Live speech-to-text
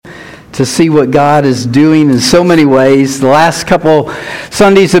to see what God is doing in so many ways. The last couple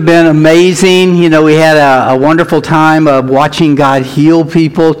Sundays have been amazing. You know, we had a wonderful time of watching God heal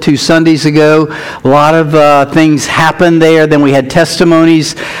people 2 Sundays ago. A lot of things happened there. Then we had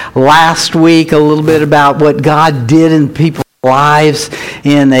testimonies last week, a little bit about what God did in people's lives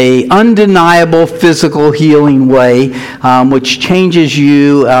in a undeniable physical healing way, which changes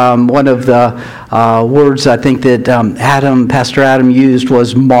you. One of the words I think that Pastor Adam used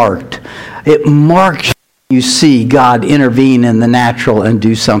was marked. It marks you see God intervene in the natural and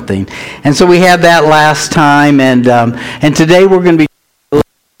do something. And so we had that last time, and today we're going to be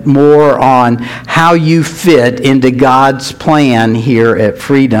more on how you fit into God's plan here at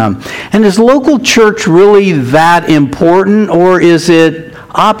Freedom. And is local church really that important, or is it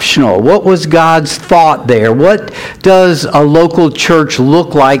optional? What was God's thought there? What does a local church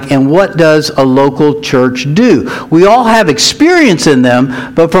look like, and what does a local church do? We all have experience in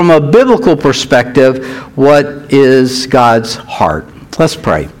them, but from a biblical perspective, what is God's heart? Let's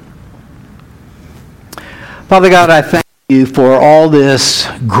pray. Father God, I thank you for all this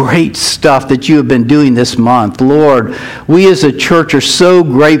great stuff that you have been doing this month. Lord, we as a church are so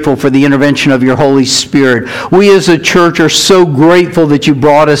grateful for the intervention of your Holy Spirit. We as a church are so grateful that you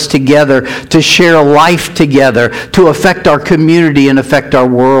brought us together to share life together, to affect our community and affect our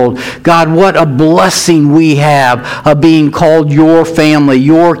world. God, what a blessing we have of being called your family,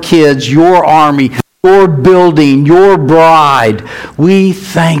 your kids, your army, your building, your bride. We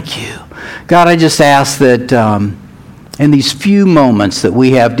thank you. God, I just ask that in these few moments that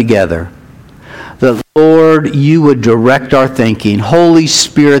we have together, that, Lord, you would direct our thinking. Holy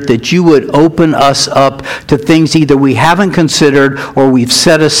Spirit, that you would open us up to things either we haven't considered or we've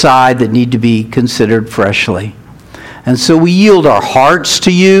set aside that need to be considered freshly. And so we yield our hearts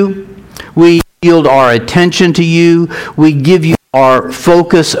to you. We yield our attention to you. We give you our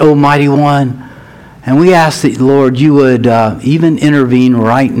focus, O Mighty One. And we ask that, Lord, you would even intervene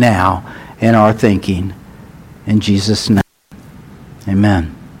right now in our thinking. In Jesus' name,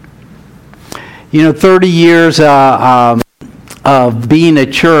 amen. You know, 30 years of being a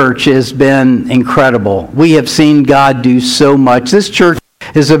church has been incredible. We have seen God do so much. This church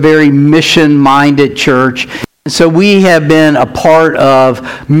is a very mission-minded church. So we have been a part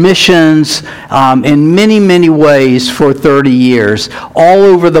of missions in many, many ways for 30 years, all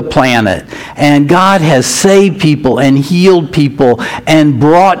over the planet. And God has saved people and healed people and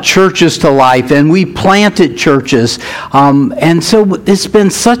brought churches to life. And we planted churches. And so it's been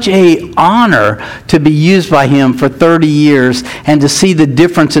such an honor to be used by Him for 30 years and to see the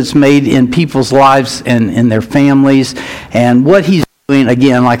difference it's made in people's lives and in their families and what He's doing,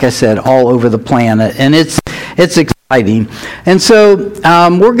 again, like I said, all over the planet. And it's exciting. And so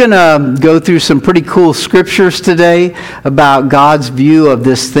we're going to go through some pretty cool scriptures today about God's view of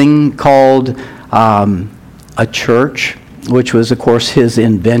this thing called a church, which was, of course, His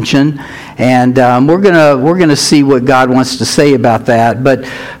invention. And we're gonna see what God wants to say about that. But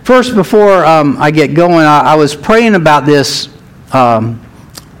first, before I get going, I was praying about this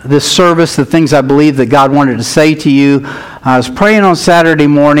service, the things I believe that God wanted to say to you. I was praying on Saturday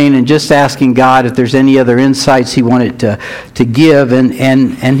morning and just asking God if there's any other insights He wanted to give,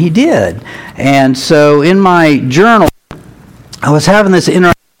 and He did. And so in my journal, I was having this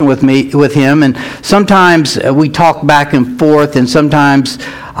interaction with Him, and sometimes we talk back and forth, and sometimes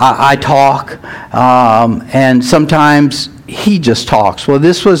I talk, and sometimes He just talks. Well,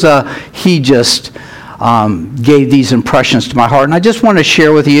 this was He just gave these impressions to my heart. And I just want to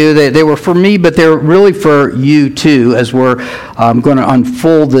share with you that they were for me, but they're really for you too, as we're going to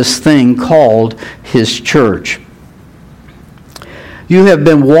unfold this thing called His church. You have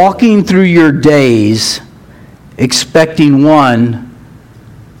been walking through your days expecting one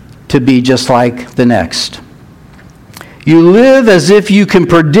to be just like the next. You live as if you can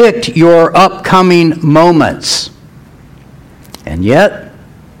predict your upcoming moments, and yet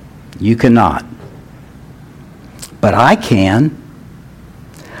you cannot. But I can.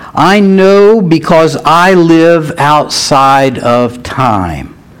 I know because I live outside of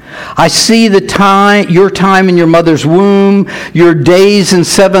time. I see the time, your time in your mother's womb, your days in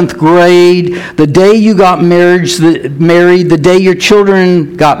 7th grade, the day you got married, the day your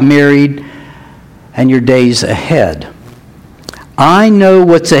children got married, and your days ahead. I know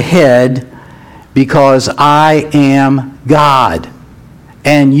what's ahead because I am God,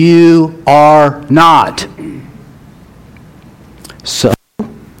 and you are not. So,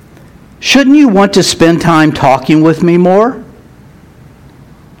 shouldn't you want to spend time talking with me more?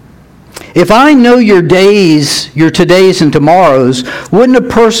 If I know your days, your todays and tomorrows, wouldn't a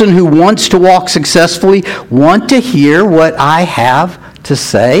person who wants to walk successfully want to hear what I have to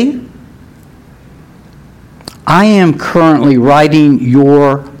say? I am currently writing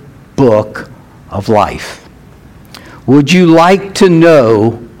your book of life. Would you like to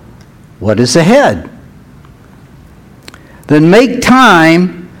know what is ahead? Then make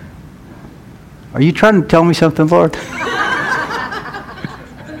time. Are you trying to tell me something, Lord?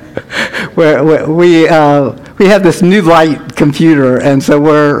 We have this new light computer, and so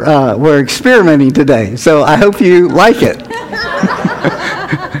we're experimenting today. So I hope you like it.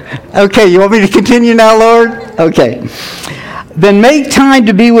 Okay, you want me to continue now, Lord? Okay. Then make time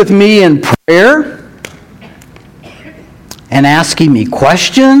to be with me in prayer and asking me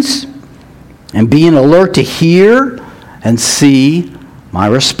questions and being alert to hear and see my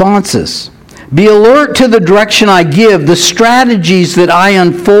responses. Be alert to the direction I give, the strategies that I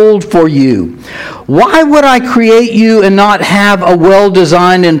unfold for you. Why would I create you and not have a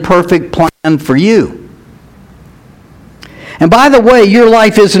well-designed and perfect plan for you? And by the way, your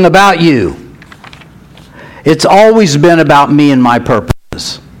life isn't about you. It's always been about me and my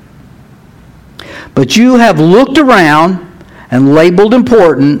purposes. But you have looked around and labeled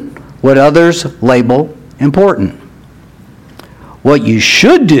important what others label important. What you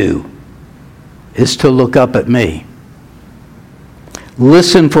should do is to look up at me.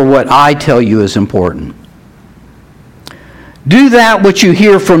 Listen for what I tell you is important. Do that which you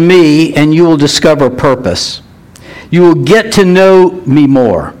hear from me, and you will discover purpose. You will get to know me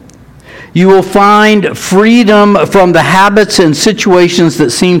more. You will find freedom from the habits and situations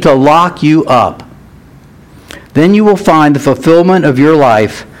that seem to lock you up. Then you will find the fulfillment of your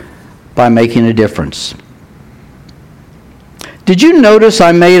life by making a difference. Did you notice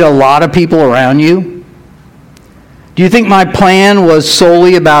I made a lot of people around you? Do you think my plan was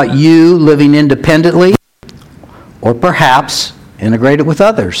solely about you living independently, or perhaps integrated with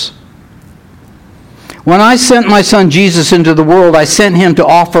others? When I sent my son Jesus into the world, I sent him to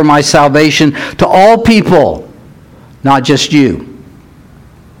offer my salvation to all people, not just you.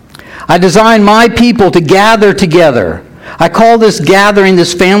 I designed my people to gather together. I call this gathering,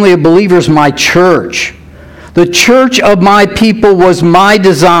 this family of believers, my church. The church of my people was my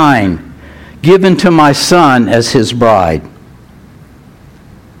design, given to my son as his bride.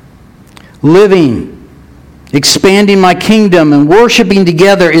 Living, expanding my kingdom, and worshiping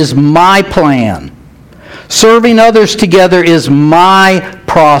together is my plan. Serving others together is my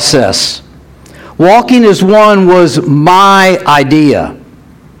process. Walking as one was my idea.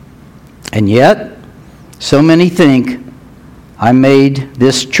 And yet, so many think I made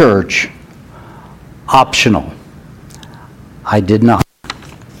this church optional. I did not.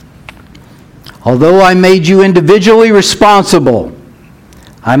 Although I made you individually responsible,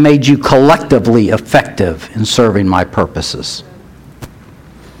 I made you collectively effective in serving my purposes.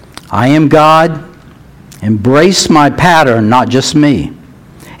 I am God. Embrace my pattern, not just me.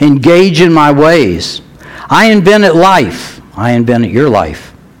 Engage in my ways. I invented life. I invented your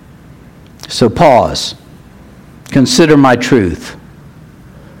life. So pause. Consider my truth.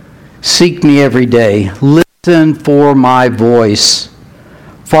 Seek me every day. Listen for my voice.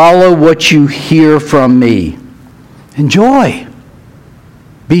 Follow what you hear from me. Enjoy.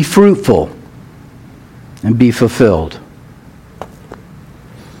 Be fruitful. And be fulfilled.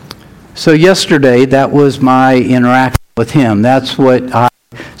 So yesterday, that was my interaction with him. That's what I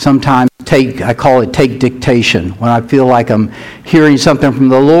sometimes I call it take dictation. When I feel like I'm hearing something from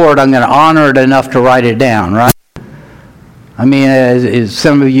the Lord, I'm going to honor it enough to write it down, right? I mean, as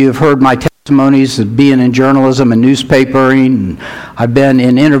some of you have heard my testimonies of being in journalism and newspapering. I've been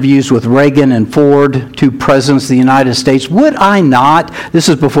in interviews with Reagan and Ford, two presidents of the United States. Would I not, this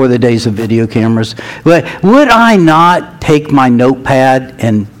is before the days of video cameras, would I not take my notepad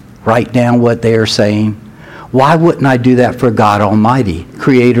and write down what they are saying? Why wouldn't I do that for God Almighty,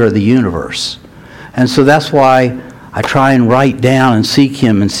 creator of the universe? And so that's why I try and write down and seek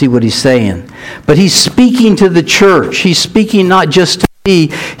him and see what he's saying. But he's speaking to the church. He's speaking not just to me.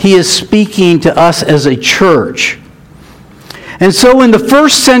 He is speaking to us as a church. And so in the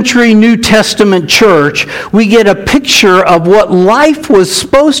first century New Testament church, we get a picture of what life was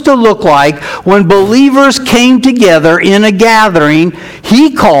supposed to look like when believers came together in a gathering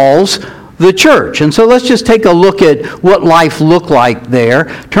he calls the church. And so let's just take a look at what life looked like there.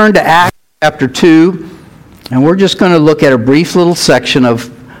 Turn to Acts chapter 2, and we're just going to look at a brief little section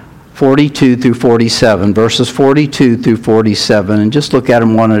of 42 through 47, verses 42 through 47, and just look at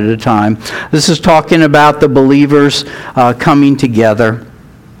them one at a time. This is talking about the believers coming together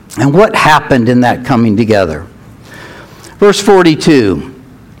and what happened in that coming together. Verse 42,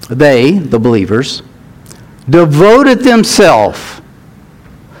 they, the believers, devoted themselves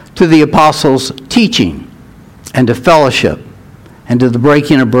to the apostles' teaching and to fellowship and to the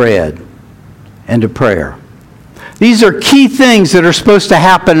breaking of bread and to prayer. These are key things that are supposed to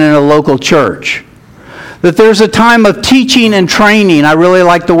happen in a local church. That there's a time of teaching and training. I really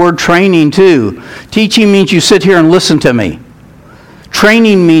like the word training too. Teaching means you sit here and listen to me.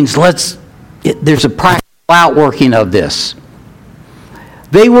 Training means there's a practical outworking of this.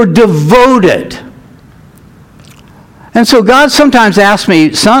 They were devoted. And so God sometimes asks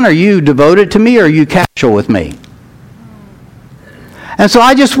me, son, are you devoted to me or are you casual with me? And so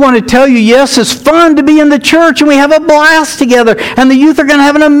I just want to tell you, yes, it's fun to be in the church and we have a blast together and the youth are going to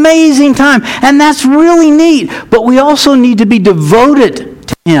have an amazing time. And that's really neat. But we also need to be devoted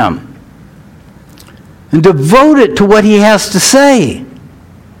to Him and devoted to what He has to say.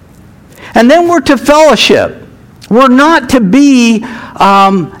 And then we're to fellowship. We're not to be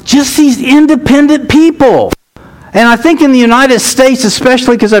just these independent people. And I think in the United States,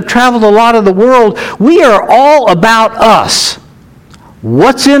 especially because I've traveled a lot of the world, we are all about us.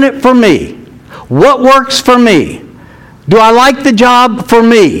 What's in it for me? What works for me? Do I like the job for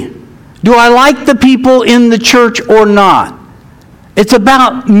me? Do I like the people in the church or not? It's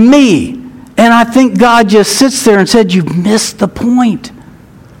about me. And I think God just sits there and said, you've missed the point.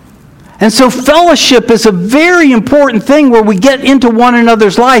 And so fellowship is a very important thing where we get into one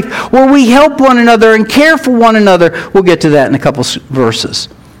another's life, where we help one another and care for one another. We'll get to that in a couple verses.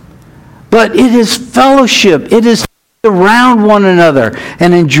 But it is fellowship. It is around one another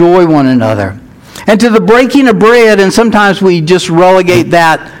and enjoy one another. And to the breaking of bread, and sometimes we just relegate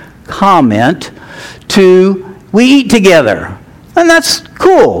that comment to we eat together. And that's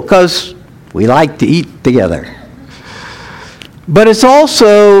cool because we like to eat together. But it's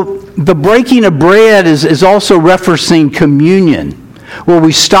also, the breaking of bread is also referencing communion, where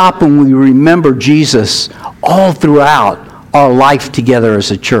we stop and we remember Jesus all throughout our life together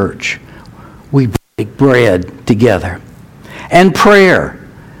as a church. We break bread together. And prayer.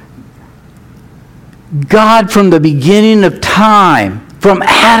 God, from the beginning of time, from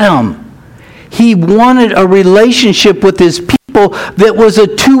Adam, He wanted a relationship with His people that was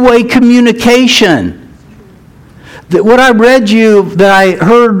a two-way communication. That what I read you, that I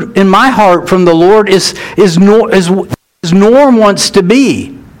heard in my heart from the Lord is Norm wants to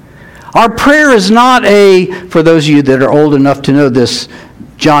be. Our prayer is not for those of you that are old enough to know this,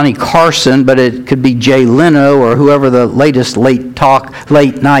 Johnny Carson, but it could be Jay Leno or whoever the latest late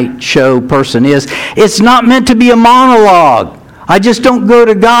night show person is. It's not meant to be a monologue. I just don't go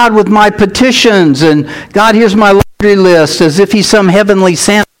to God with my petitions and God, here's my laundry list, as if He's some heavenly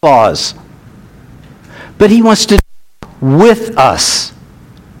Santa Claus. But He wants to talk with us.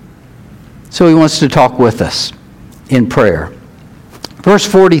 So He wants to talk with us in prayer. Verse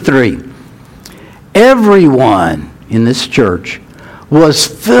 43. Everyone in this church was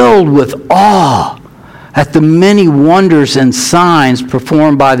filled with awe at the many wonders and signs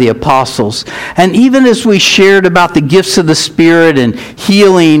performed by the apostles. And even as we shared about the gifts of the Spirit and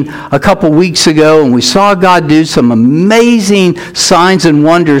healing a couple weeks ago, and we saw God do some amazing signs and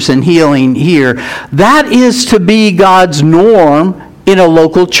wonders and healing here, that is to be God's norm in a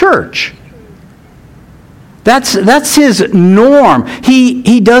local church. That's His norm.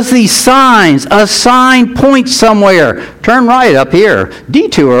 He does these signs. A sign points somewhere. Turn right up here.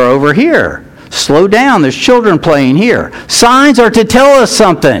 Detour over here. Slow down. There's children playing here. Signs are to tell us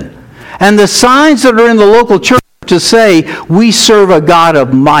something. And the signs that are in the local church to say we serve a God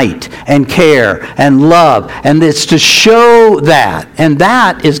of might and care and love. And it's to show that. And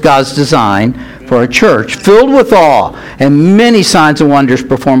that is God's design for a church filled with awe and many signs and wonders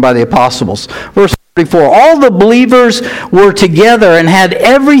performed by the apostles. Verse 44, all the believers were together and had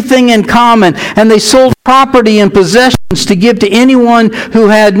everything in common, and they sold property and possessions to give to anyone who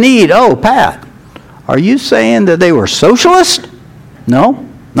had need. Oh, Pat, are you saying that they were socialist? No,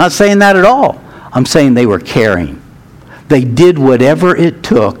 not saying that at all. I'm saying they were caring. They did whatever it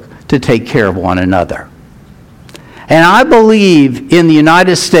took to take care of one another. And I believe in the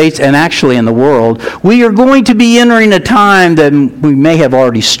United States and actually in the world, we are going to be entering a time that we may have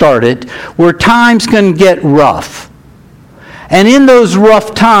already started, where times can get rough. And in those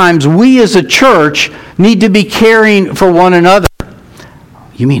rough times, we as a church need to be caring for one another.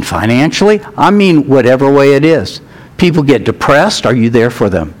 You mean financially? I mean whatever way it is. People get depressed. Are you there for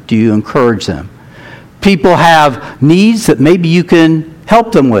them? Do you encourage them? People have needs that maybe you can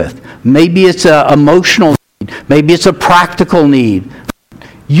help them with. Maybe it's an emotional need. Maybe it's a practical need.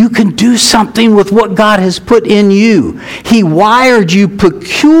 You can do something with what God has put in you. He wired you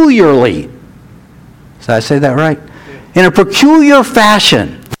peculiarly. Did I say that right? In a peculiar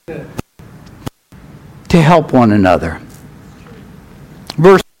fashion to help one another.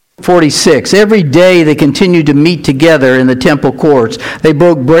 Verse 46. Every day they continued to meet together in the temple courts. They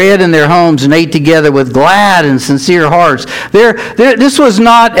broke bread in their homes and ate together with glad and sincere hearts. This was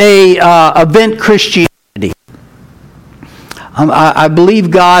not a event Christianity. I believe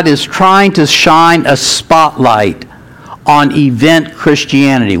God is trying to shine a spotlight on event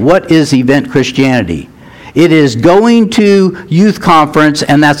Christianity. What is event Christianity? It is going to youth conference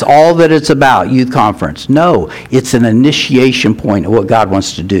and that's all that it's about, youth conference. No, it's an initiation point of what God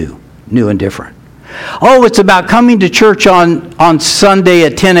wants to do, new and different. Oh, it's about coming to church on Sunday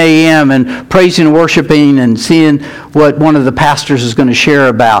at 10 a.m. and praising and worshiping and seeing what one of the pastors is going to share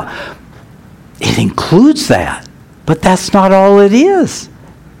about. It includes that, but that's not all it is.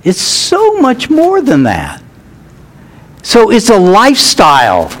 It's so much more than that. So it's a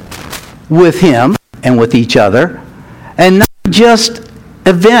lifestyle with Him and with each other, and not just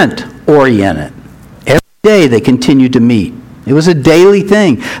event-oriented. Every day they continued to meet. It was a daily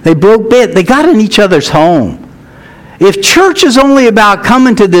thing. They broke bread. They got in each other's home. If church is only about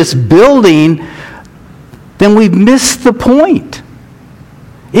coming to this building, then we've missed the point.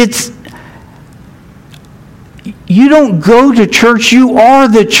 You don't go to church, you are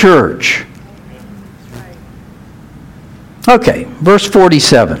the church. Okay, verse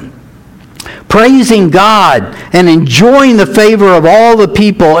 47. Praising God and enjoying the favor of all the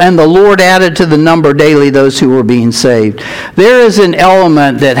people, and the Lord added to the number daily those who were being saved. There is an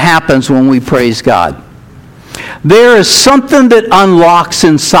element that happens when we praise God. There is something that unlocks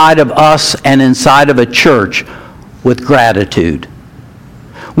inside of us and inside of a church with gratitude.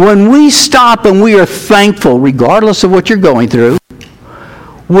 When we stop and we are thankful, regardless of what you're going through,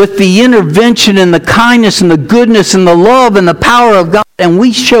 with the intervention and the kindness and the goodness and the love and the power of God, and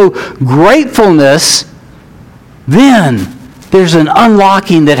we show gratefulness, then there's an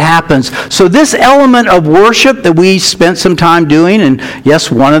unlocking that happens. So this element of worship that we spent some time doing, and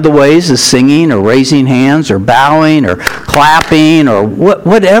yes, one of the ways is singing or raising hands or bowing or clapping or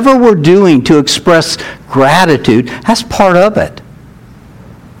whatever we're doing to express gratitude, that's part of it.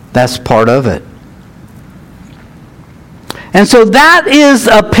 That's part of it. And so that is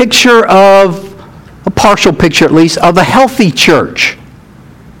a picture of, a partial picture at least, of a healthy church.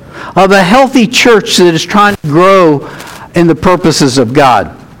 Of a healthy church that is trying to grow in the purposes of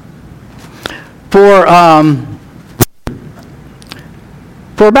God. For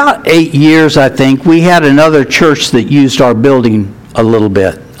about 8 years, I think, we had another church that used our building a little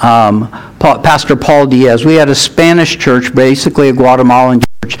bit. Pastor Paul Diaz. We had a Spanish church, basically a Guatemalan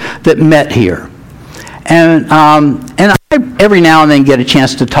church, that met here. And I every now and then get a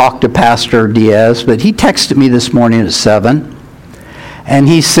chance to talk to Pastor Diaz, but he texted me this morning at 7, and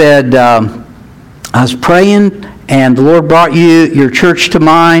he said, I was praying, and the Lord brought your church to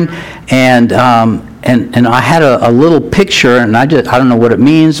mind, and I had a little picture, and I don't know what it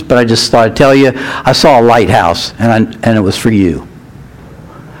means, but I just thought I'd tell you. I saw a lighthouse, and it was for you.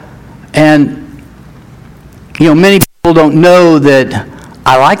 And many people don't know that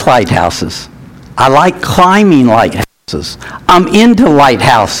I like lighthouses. I like climbing lighthouses. I'm into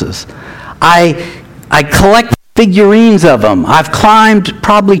lighthouses. I collect figurines of them. I've climbed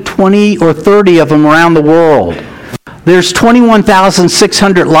probably 20 or 30 of them around the world. There's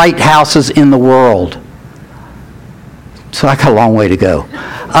 21,600 lighthouses in the world. So I got a long way to go.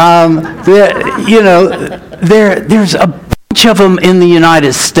 There's a bunch of them in the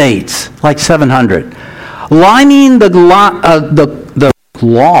United States, like 700. Lining the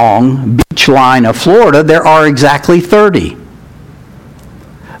long beach line of Florida, there are exactly 30.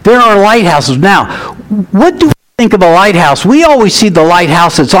 There are lighthouses. Now, what do we think of a lighthouse? We always see the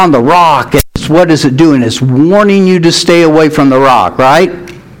lighthouse that's on the rock. What is it doing? It's warning you to stay away from the rock, right?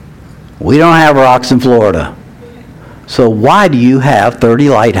 We don't have rocks in Florida. So why do you have 30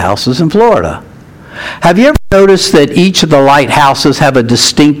 lighthouses in Florida? Have you ever noticed that each of the lighthouses have a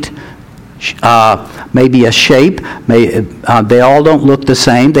distinct maybe a shape? They all don't look the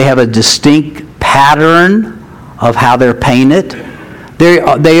same. They have a distinct pattern of how they're painted.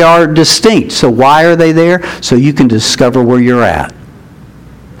 They are distinct. So why are they there? So you can discover where you're at.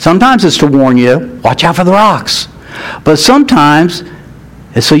 Sometimes it's to warn you, watch out for the rocks. But sometimes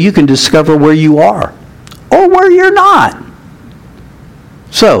it's so you can discover where you are or where you're not.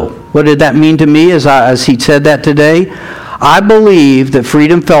 So what did that mean to me as he said that today? I believe that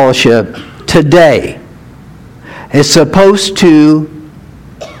Freedom Fellowship today is supposed to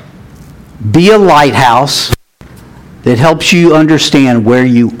be a lighthouse that helps you understand where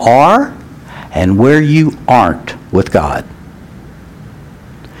you are and where you aren't with God.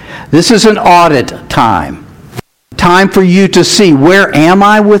 This is an audit time. Time for you to see, where am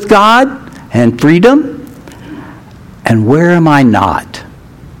I with God and freedom? And where am I not?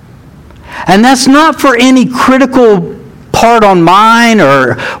 And that's not for any critical part on mine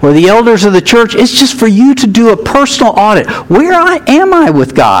or the elders of the church. It's just for you to do a personal audit. Where am I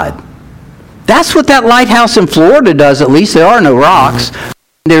with God? That's what that lighthouse in Florida does, at least. There are no rocks.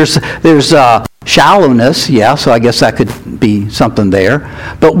 There's shallowness, yeah, so I guess that could be something there.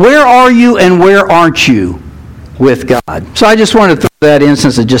 But where are you and where aren't you with God? So I just wanted to throw that in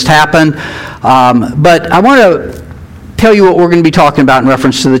since it just happened. But I want to tell you what we're going to be talking about in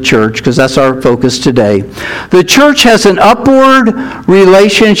reference to the church, because that's our focus today. The church has an upward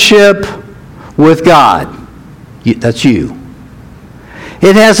relationship with God. That's you.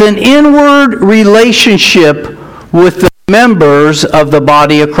 It has an inward relationship with the members of the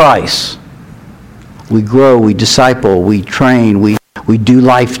body of Christ. We grow, we disciple, we train, we do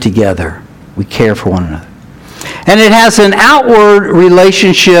life together. We care for one another. And it has an outward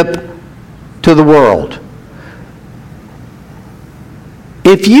relationship to the world.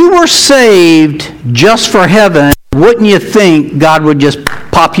 If you were saved just for heaven, wouldn't you think God would just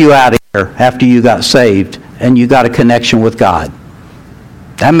pop you out of here after you got saved and you got a connection with God?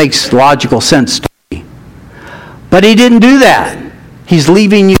 That makes logical sense to me. But he didn't do that. He's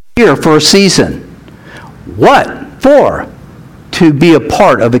leaving you here for a season. What for? To be a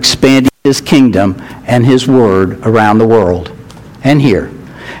part of expanding his kingdom and his word around the world and here.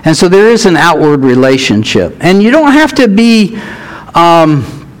 And so there is an outward relationship. And you don't have to be, you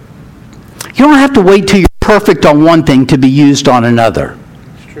don't have to wait till you're perfect on one thing to be used on another.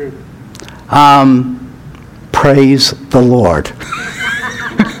 It's true. Praise the Lord.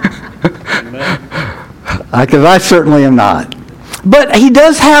 Because I certainly am not. But he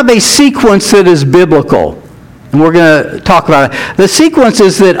does have a sequence that is biblical. And we're going to talk about it. The sequence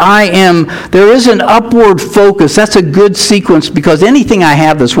is that there is an upward focus. That's a good sequence because anything I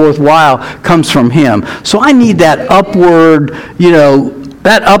have that's worthwhile comes from him. So I need that upward,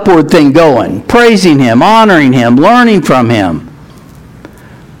 that upward thing going. Praising him, honoring him, learning from him.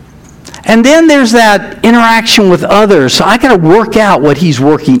 And then there's that interaction with others. So I got to work out what he's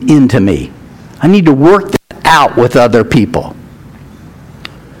working into me. I need to work that out with other people.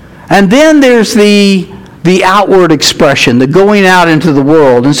 And then there's the outward expression, the going out into the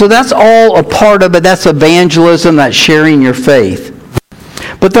world. And so that's all a part of it. That's evangelism, that's sharing your faith.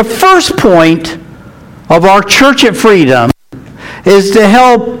 But the first point of our Church at Freedom is to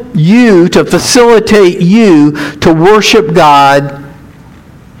help you, to facilitate you to worship God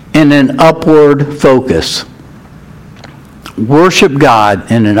in an upward focus. Worship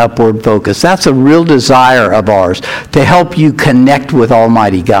God in an upward focus. That's a real desire of ours, to help you connect with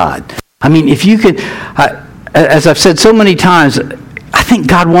Almighty God. I mean, if you could, as I've said so many times, I think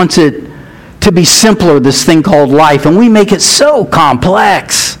God wants it to be simpler, this thing called life, and we make it so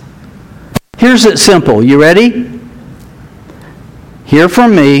complex. Here's it simple. You ready? Hear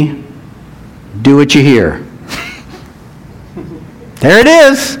from me, do what you hear. There it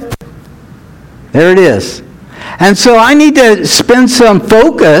is. There it is. And so I need to spend some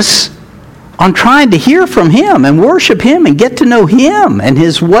focus on trying to hear from him and worship him and get to know him and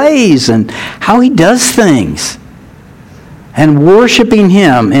his ways and how he does things. And worshiping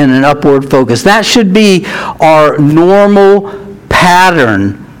him in an upward focus. That should be our normal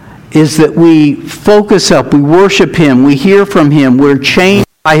pattern, is that we focus up, we worship him, we hear from him, we're changed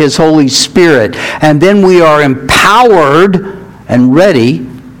by his Holy Spirit, and then we are empowered and ready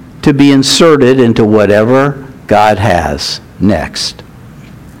to be inserted into whatever God has next.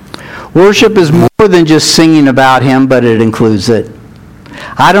 Worship is more than just singing about him, but it includes it.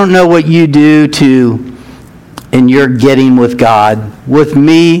 I don't know what you do in your getting with God. With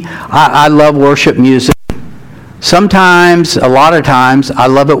me, I love worship music. Sometimes, a lot of times, I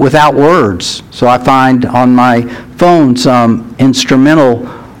love it without words. So I find on my phone some instrumental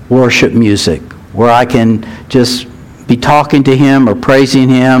worship music where I can just be talking to him or praising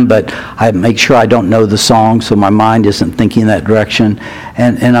him, but I make sure I don't know the song so my mind isn't thinking that direction.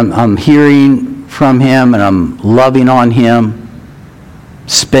 And I'm hearing from him and I'm loving on him,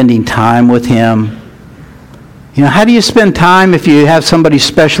 spending time with him. How do you spend time if you have somebody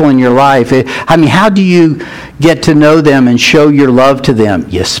special in your life? I mean, how do you get to know them and show your love to them?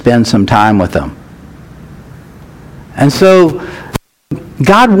 You spend some time with them. And so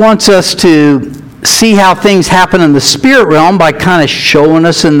God wants us to see how things happen in the spirit realm by kind of showing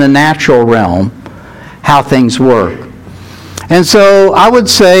us in the natural realm how things work. And so I would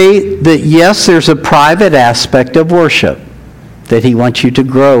say that yes, there's a private aspect of worship, that he wants you to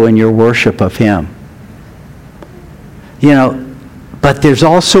grow in your worship of him. But there's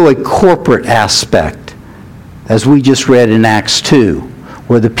also a corporate aspect, as we just read in Acts 2,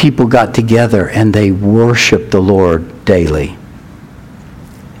 where the people got together and they worshiped the Lord daily.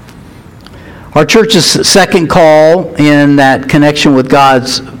 Our church's second call in that connection with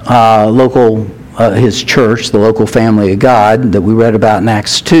God's His church, the local family of God that we read about in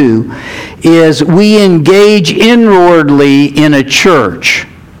Acts 2, is we engage inwardly in a church.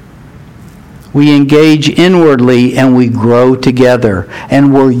 We engage inwardly and we grow together,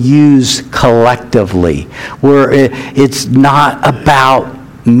 and we're used collectively. It's not about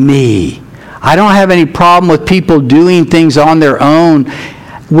me. I don't have any problem with people doing things on their own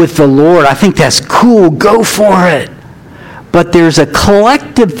with the Lord. I think that's cool. Go for it. But there's a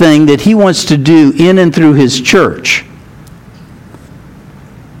collective thing that He wants to do in and through His church.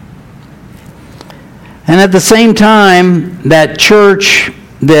 And at the same time, that church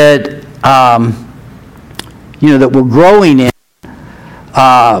that that we're growing in,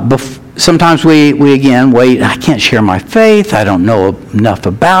 sometimes we again wait. I can't share my faith. I don't know enough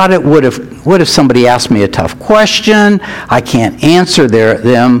about it. What if somebody asks me a tough question? I can't answer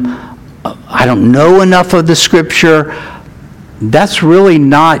them. I don't know enough of the Scripture. That's really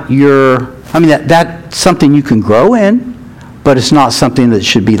not that's something you can grow in, but it's not something that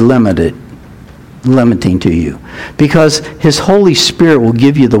should be limiting to you, because His Holy Spirit will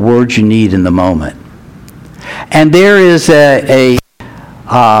give you the words you need in the moment. And there is a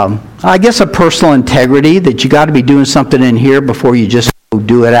personal integrity that you got to be doing something in here before you just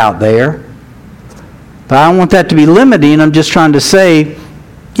do it out there. But I don't want that to be limiting. I'm just trying to say,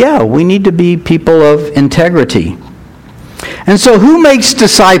 yeah, we need to be people of integrity. And so who makes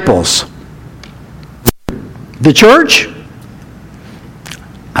disciples? The church?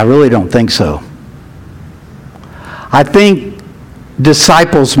 I really don't think so. I think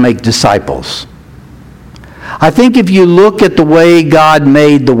disciples make disciples. I think if you look at the way God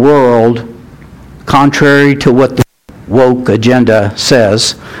made the world, contrary to what the woke agenda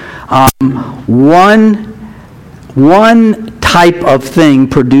says, one type of thing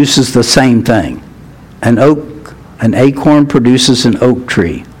produces the same thing. An acorn produces an oak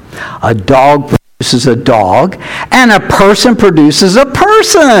tree. A dog produces a dog. And a person produces a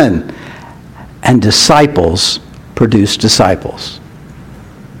person. And disciples produce disciples.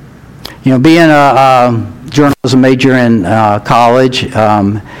 Being a journalism major in college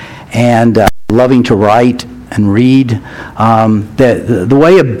and loving to write and read, the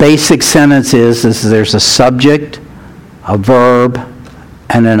way a basic sentence is there's a subject, a verb,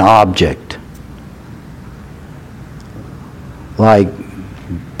 and an object. Like,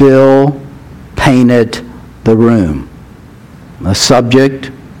 Bill painted the room. The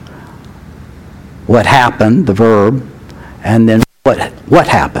subject, what happened, the verb, and then what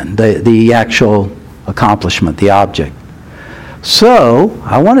happened, the actual accomplishment, the object. So,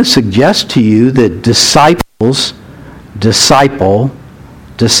 I want to suggest to you that disciples disciple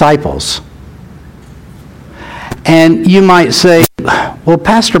disciples. And you might say, well,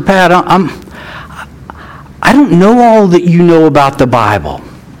 Pastor Pat, I don't know all that you know about the Bible.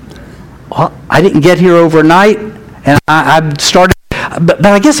 Well, I didn't get here overnight, and I started. But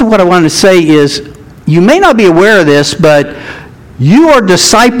I guess what I wanted to say is, you may not be aware of this, but you are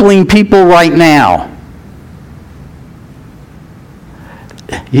discipling people right now.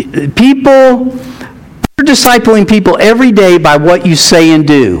 You're discipling people every day by what you say and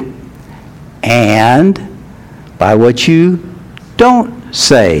do, and by what you don't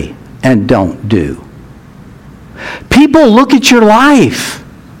say and don't do. People look at your life.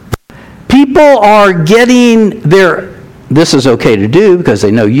 People are getting this is okay to do because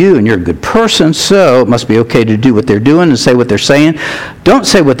they know you and you're a good person, so it must be okay to do what they're doing and say what they're saying. Don't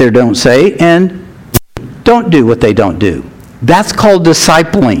say what they don't say, and don't do what they don't do. That's called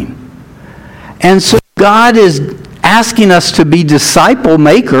discipling. And so God is asking us to be disciple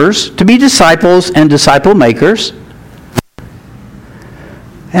makers, to be disciples and disciple makers.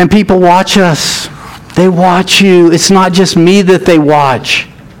 And people watch us. They watch you. It's not just me that they watch.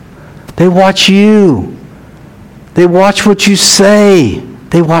 They watch you. They watch what you say.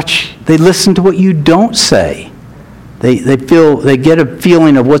 They listen to what you don't say. They get a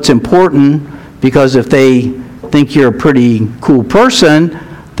feeling of what's important, because if they think you're a pretty cool person,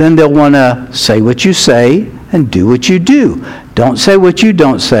 then they'll want to say what you say and do what you do. Don't say what you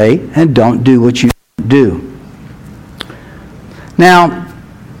don't say and don't do what you do. Now,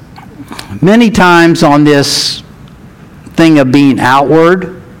 many times on this thing of being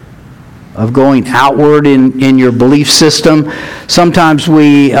outward, of going outward in your belief system, sometimes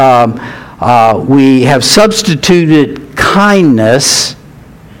we have substituted kindness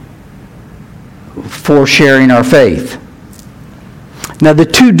for sharing our faith. Now, the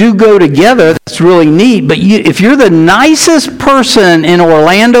two do go together. That's really neat. But if you're the nicest person in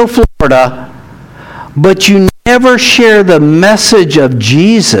Orlando, Florida, but you never share the message of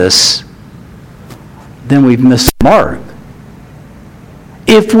Jesus, then we've missed the mark.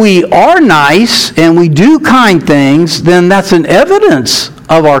 If we are nice and we do kind things, then that's an evidence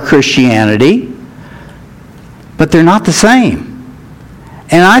of our Christianity, but they're not the same.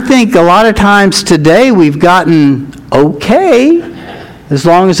 And I think a lot of times today we've gotten okay as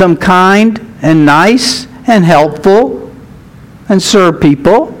long as I'm kind and nice and helpful and serve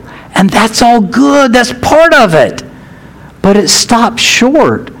people. And that's all good. That's part of it. But it stops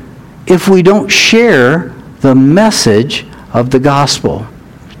short if we don't share the message of the gospel.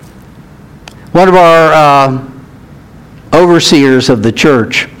 One of our overseers of the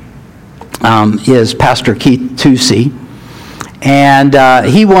church is Pastor Keith Tusey. And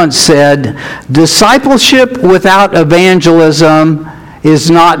he once said, discipleship without evangelism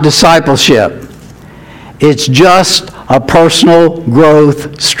is not discipleship. It's just a personal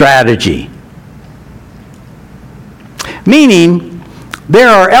growth strategy. Meaning, there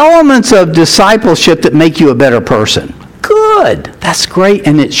are elements of discipleship that make you a better person. Good. That's great,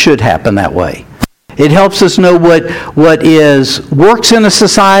 and it should happen that way. It helps us know what works in a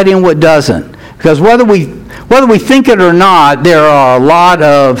society and what doesn't. Because whether we think it or not, there are a lot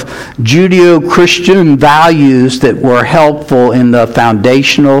of Judeo-Christian values that were helpful in the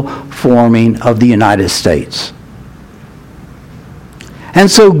foundational forming of the United States. And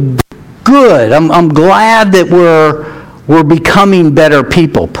so, good. I'm glad that we're becoming better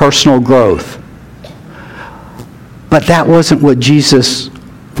people, personal growth. But that wasn't what Jesus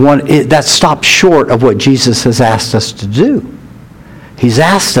wanted. That stopped short of what Jesus has asked us to do. He's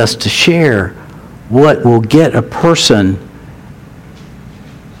asked us to share what will get a person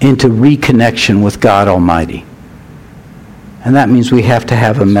into reconnection with God Almighty. And that means we have to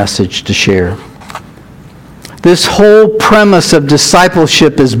have a message to share. This whole premise of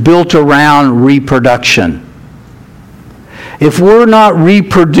discipleship is built around reproduction. If we're not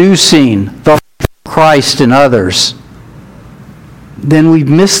reproducing the life of Christ in others, then we've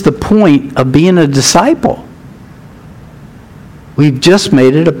missed the point of being a disciple. We've just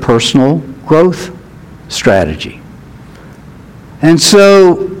made it a personal growth strategy. And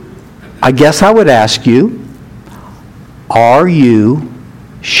so, I guess I would ask you, are you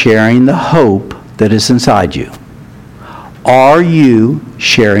sharing the hope that is inside you? Are you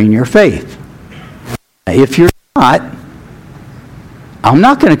sharing your faith? If you're not, I'm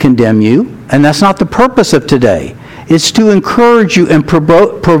not going to condemn you, and that's not the purpose of today. It's to encourage you and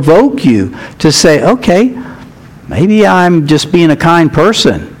provoke you to say, okay, maybe I'm just being a kind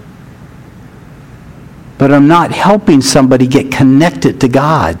person, but I'm not helping somebody get connected to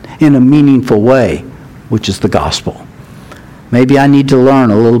God in a meaningful way, which is the gospel. Maybe I need to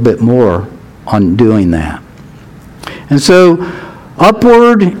learn a little bit more on doing that. And so,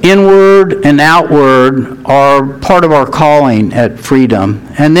 upward, inward, and outward are part of our calling at Freedom.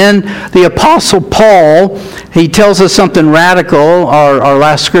 And then the Apostle Paul, he tells us something radical, our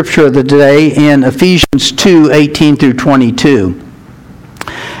last scripture of the day, in Ephesians 2, 18 through 22.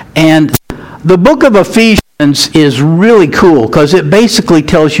 And the book of Ephesians is really cool because it basically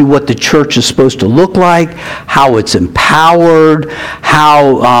tells you what the church is supposed to look like, how it's empowered,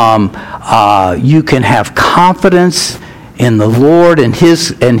 how you can have confidence in the Lord and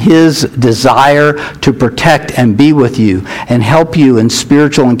His desire to protect and be with you and help you in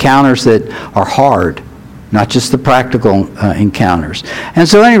spiritual encounters that are hard, not just the practical encounters. And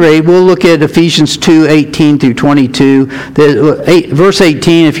so anyway, we'll look at Ephesians 2, 18 through 22. Verse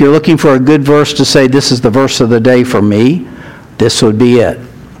 18, if you're looking for a good verse to say, this is the verse of the day for me, this would be it.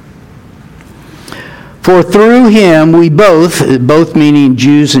 For through him we both meaning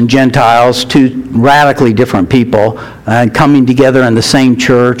Jews and Gentiles, two radically different people, coming together in the same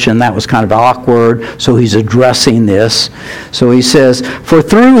church, and that was kind of awkward, so he's addressing this. So he says, for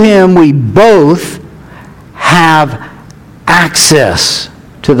through him we both have access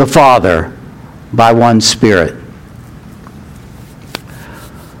to the Father by one Spirit.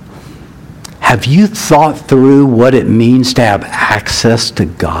 Have you thought through what it means to have access to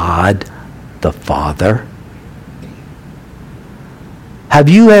God the Father? Have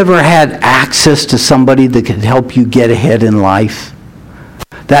you ever had access to somebody that could help you get ahead in life?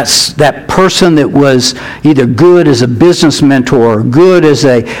 That person that was either good as a business mentor, or good as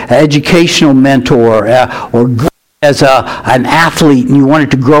an educational mentor, or good as an athlete and you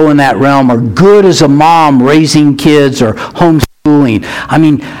wanted to grow in that realm, or good as a mom raising kids or homeschooling. I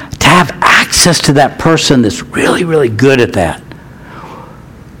mean, to have access to that person that's really, really good at that.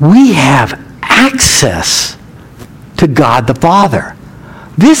 We have access to God the Father.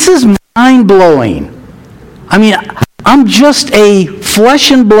 This is mind-blowing. I mean, I'm just a flesh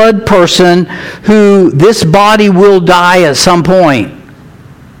and blood person who this body will die at some point.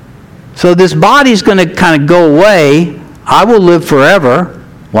 So this body's going to kind of go away. I will live forever,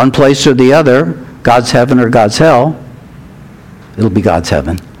 one place or the other, God's heaven or God's hell. It'll be God's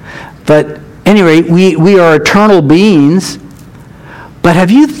heaven. But at any rate, we are eternal beings. But have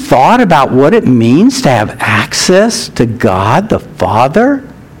you thought about what it means to have access to God the Father?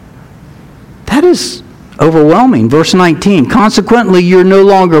 That is overwhelming. Verse 19, consequently, you're no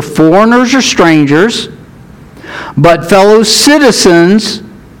longer foreigners or strangers, but fellow citizens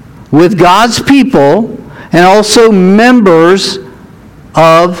with God's people and also members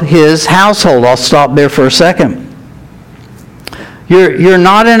of His household. I'll stop there for a second. You're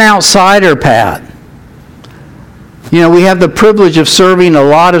not an outsider, Pat. You know, we have the privilege of serving a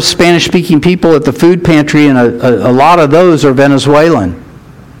lot of Spanish-speaking people at the food pantry, and a lot of those are Venezuelan.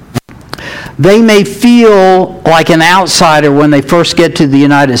 They may feel like an outsider when they first get to the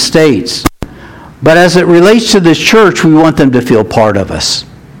United States. But as it relates to this church, we want them to feel part of us.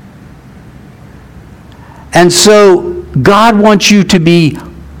 And so God wants you to be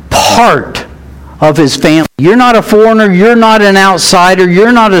part of His family. You're not a foreigner. You're not an outsider.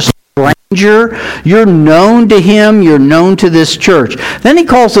 You're not a stranger. You're known to Him. You're known to this church. Then He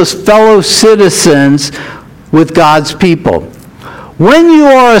calls us fellow citizens with God's people. When you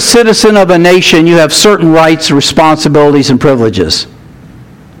are a citizen of a nation, you have certain rights, responsibilities, and privileges.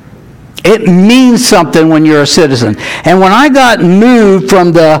 It means something when you're a citizen. And when I got moved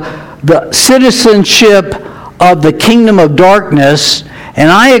from the citizenship of the kingdom of darkness,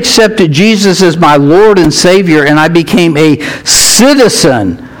 and I accepted Jesus as my Lord and Savior, and I became a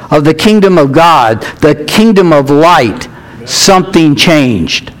citizen of the kingdom of God, the kingdom of light, something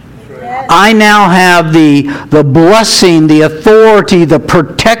changed. I now have the blessing, the authority, the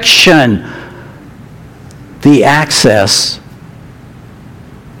protection, the access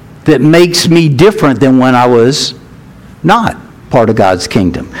that makes me different than when I was not part of God's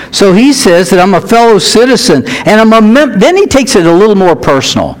kingdom. So he says that I'm a fellow citizen, and I'm a then he takes it a little more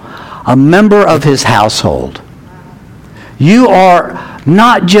personal, a member of His household. You are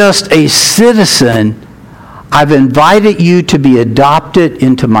not just a citizen, I've invited you to be adopted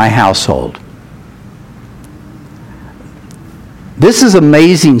into my household. This is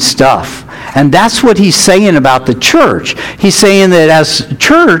amazing stuff. And that's what he's saying about the church. He's saying that as a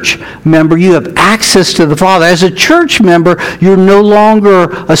church member, you have access to the Father. As a church member, you're no longer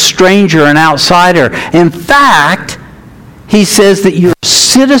a stranger, an outsider. In fact, he says that you're a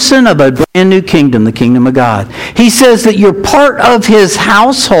citizen of a brand new kingdom, the kingdom of God. He says that you're part of His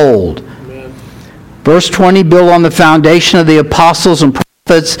household. Verse 20, build on the foundation of the apostles and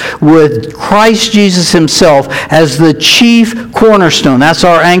prophets with Christ Jesus Himself as the chief cornerstone. That's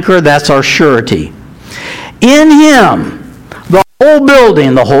our anchor, that's our surety. In Him, the whole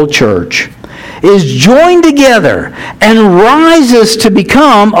building, the whole church, is joined together and rises to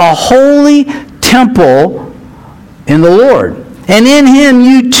become a holy temple in the Lord. And in Him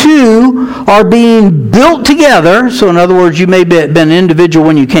you too are being built together. So in other words, you may have been an individual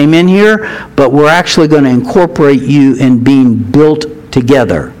when you came in here, but we're actually going to incorporate you in being built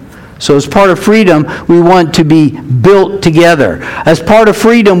together. So as part of freedom, we want to be built together. As part of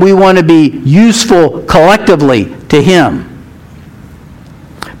freedom, we want to be useful collectively to Him.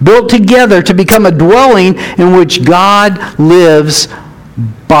 Built together to become a dwelling in which God lives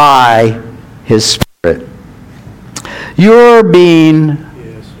by His Spirit. You're being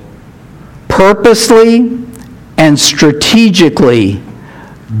purposely and strategically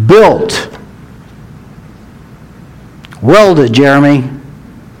built. Welded, Jeremy.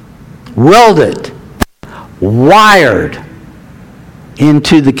 Welded. Wired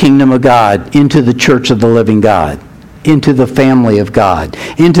into the kingdom of God, into the church of the living God, into the family of God,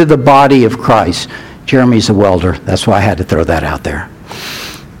 into the body of Christ. Jeremy's a welder. That's why I had to throw that out there.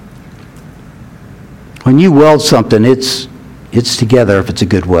 When you weld something, it's together if it's a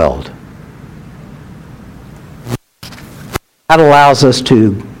good weld. That allows us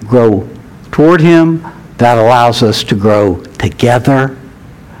to grow toward Him. That allows us to grow together.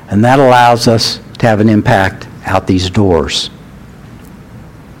 And that allows us to have an impact out these doors.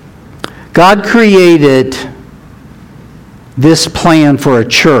 God created this plan for a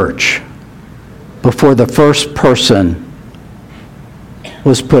church before the first person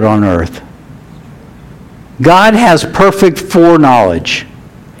was put on earth. God has perfect foreknowledge.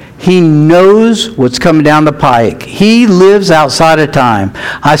 He knows what's coming down the pike. He lives outside of time.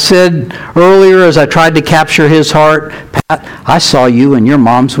 I said earlier as I tried to capture His heart, Pat, I saw you in your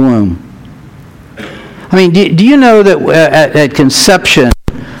mom's womb. I mean, do you know that at conception,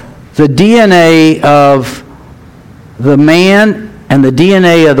 the DNA of the man and the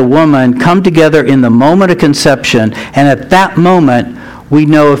DNA of the woman come together in the moment of conception, and at that moment, We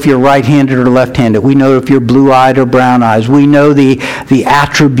know if you're right-handed or left-handed. We know if you're blue-eyed or brown-eyed. We know the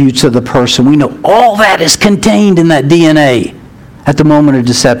attributes of the person. We know all that is contained in that DNA at the moment of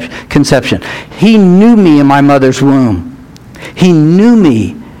conception. He knew me in my mother's womb. He knew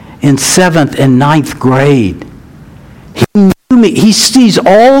me in 7th and 9th grade. He knew me. He sees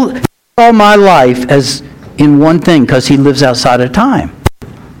all my life as in one thing because he lives outside of time.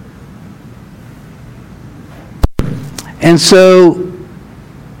 And so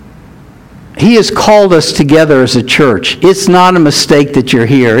he has called us together as a church. It's not a mistake that you're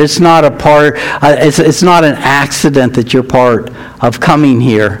here. It's not it's not an accident that you're part of coming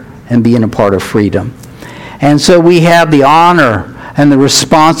here and being a part of Freedom. And so we have the honor and the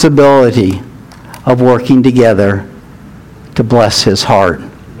responsibility of working together to bless his heart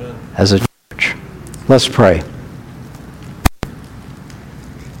as a church. Let's pray.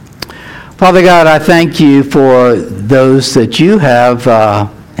 Father God, I thank you for those that you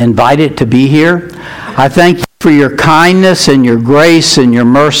have invited to be here. I thank you for your kindness and your grace and your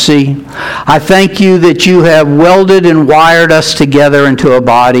mercy. I thank you that you have welded and wired us together into a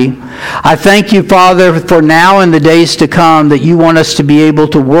body. I thank you, Father, for now and the days to come that you want us to be able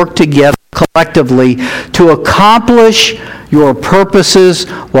to work together collectively to accomplish your purposes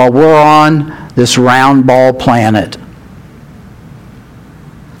while we're on this round ball planet.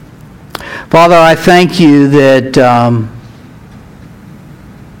 Father, I thank you that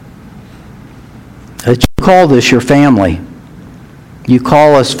that you call this your family. You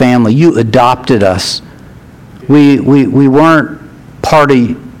call us family. You adopted us. We weren't part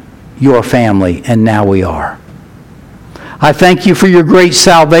of your family, and now we are. I thank you for your great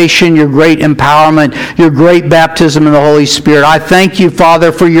salvation, your great empowerment, your great baptism in the Holy Spirit. I thank you,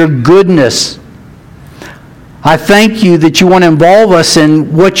 Father, for your goodness. I thank you that you want to involve us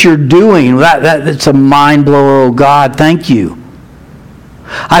in what you're doing. That's a mind blower, oh God. Thank you.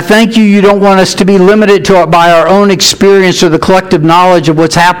 I thank you don't want us to be limited by our own experience or the collective knowledge of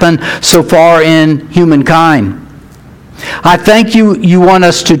what's happened so far in humankind. I thank you want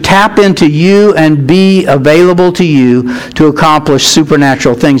us to tap into you and be available to you to accomplish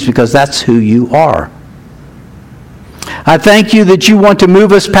supernatural things because that's who you are. I thank you that you want to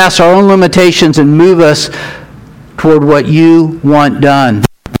move us past our own limitations and move us toward what you want done.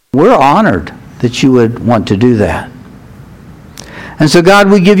 We're honored that you would want to do that. And so, God,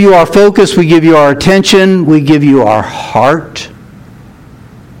 we give you our focus, we give you our attention, we give you our heart,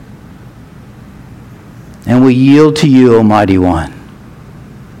 and we yield to you, Almighty One.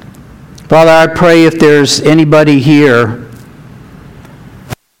 Father, I pray if there's anybody here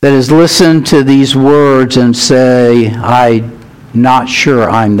that has listened to these words and say, I'm not sure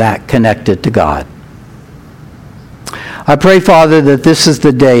I'm that connected to God. I pray, Father, that this is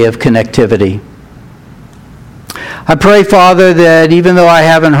the day of connectivity. I pray, Father, that even though I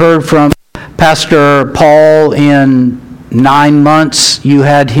haven't heard from Pastor Paul in 9 months, you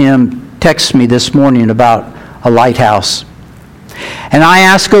had him text me this morning about a lighthouse. And I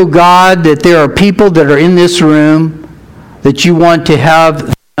ask, oh God, that there are people that are in this room that you want to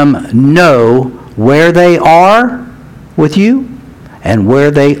have them know where they are with you and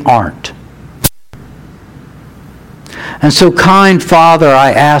where they aren't. And so, kind Father,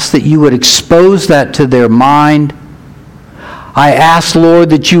 I ask that you would expose that to their mind. I ask, Lord,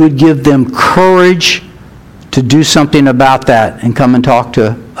 that you would give them courage to do something about that and come and talk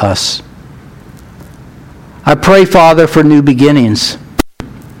to us. I pray, Father, for new beginnings. I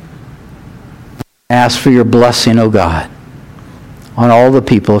ask for your blessing, O God, on all the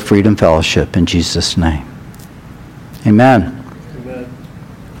people of Freedom Fellowship in Jesus' name. Amen. Amen.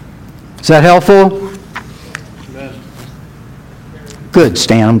 Is that helpful? Amen. Good,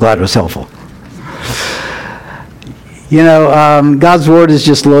 Stan. I'm glad it was helpful. You know, God's Word is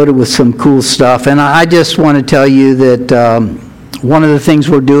just loaded with some cool stuff. And I just want to tell you that one of the things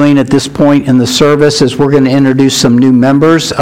we're doing at this point in the service is we're going to introduce some new members